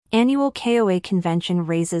Annual KOA convention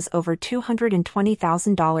raises over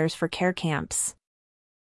 $220,000 for care camps.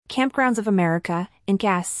 Kampgrounds of America,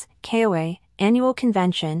 Inc.'s KOA annual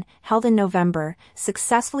convention, held in November,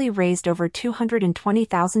 successfully raised over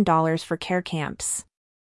 $220,000 for care camps.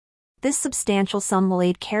 This substantial sum will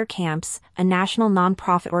aid Care Camps, a national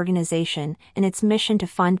nonprofit organization, in its mission to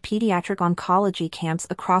fund pediatric oncology camps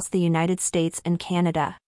across the United States and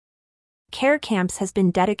Canada. Care Camps has been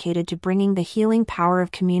dedicated to bringing the healing power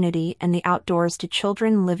of community and the outdoors to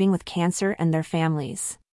children living with cancer and their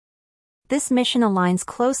families. This mission aligns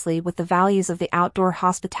closely with the values of the outdoor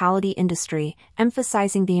hospitality industry,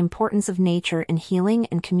 emphasizing the importance of nature in healing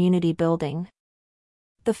and community building.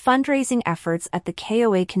 The fundraising efforts at the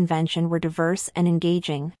KOA convention were diverse and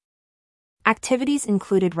engaging. Activities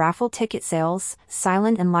included raffle ticket sales,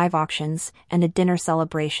 silent and live auctions, and a dinner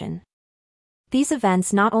celebration. These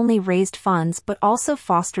events not only raised funds but also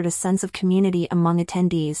fostered a sense of community among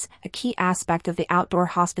attendees, a key aspect of the outdoor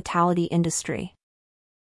hospitality industry.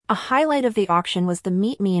 A highlight of the auction was the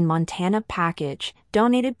Meet Me in Montana package,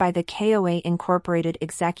 donated by the KOA Incorporated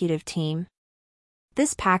executive team.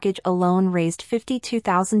 This package alone raised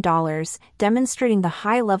 $52,000, demonstrating the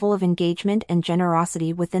high level of engagement and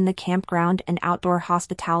generosity within the campground and outdoor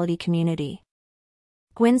hospitality community.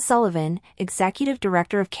 Gwen Sullivan, Executive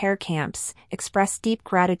Director of Care Camps, expressed deep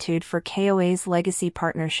gratitude for KOA's legacy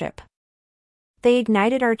partnership. They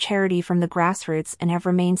ignited our charity from the grassroots and have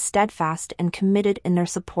remained steadfast and committed in their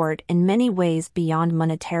support in many ways beyond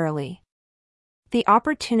monetarily. The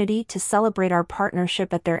opportunity to celebrate our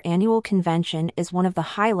partnership at their annual convention is one of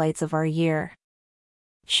the highlights of our year.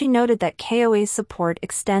 She noted that KOA's support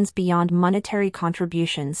extends beyond monetary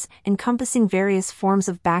contributions, encompassing various forms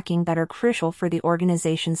of backing that are crucial for the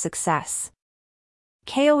organization's success.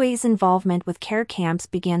 KOA's involvement with Care Camps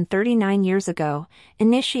began 39 years ago,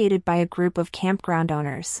 initiated by a group of campground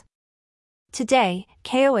owners. Today,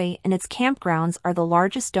 KOA and its campgrounds are the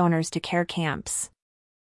largest donors to Care Camps.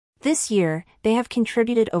 This year, they have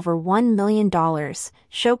contributed over $1 million,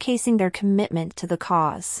 showcasing their commitment to the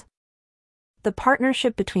cause. The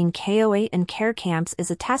partnership between KOA and Care Camps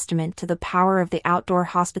is a testament to the power of the outdoor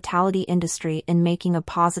hospitality industry in making a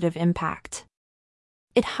positive impact.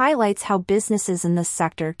 It highlights how businesses in this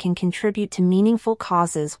sector can contribute to meaningful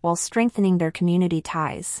causes while strengthening their community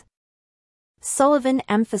ties. Sullivan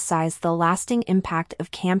emphasized the lasting impact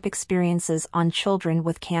of camp experiences on children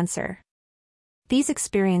with cancer. These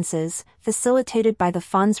experiences, facilitated by the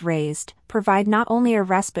funds raised, provide not only a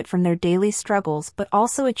respite from their daily struggles but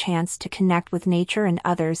also a chance to connect with nature and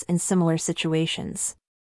others in similar situations.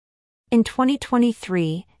 In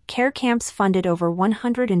 2023, Care Camps funded over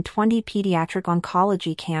 120 pediatric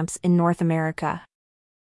oncology camps in North America.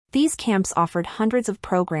 These camps offered hundreds of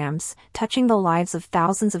programs, touching the lives of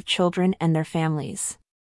thousands of children and their families.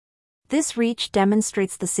 This reach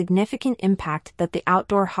demonstrates the significant impact that the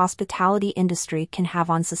outdoor hospitality industry can have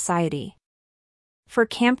on society. For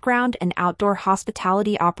campground and outdoor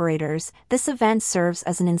hospitality operators, this event serves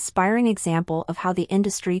as an inspiring example of how the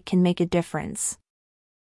industry can make a difference.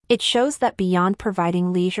 It shows that beyond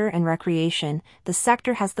providing leisure and recreation, the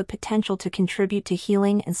sector has the potential to contribute to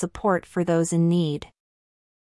healing and support for those in need.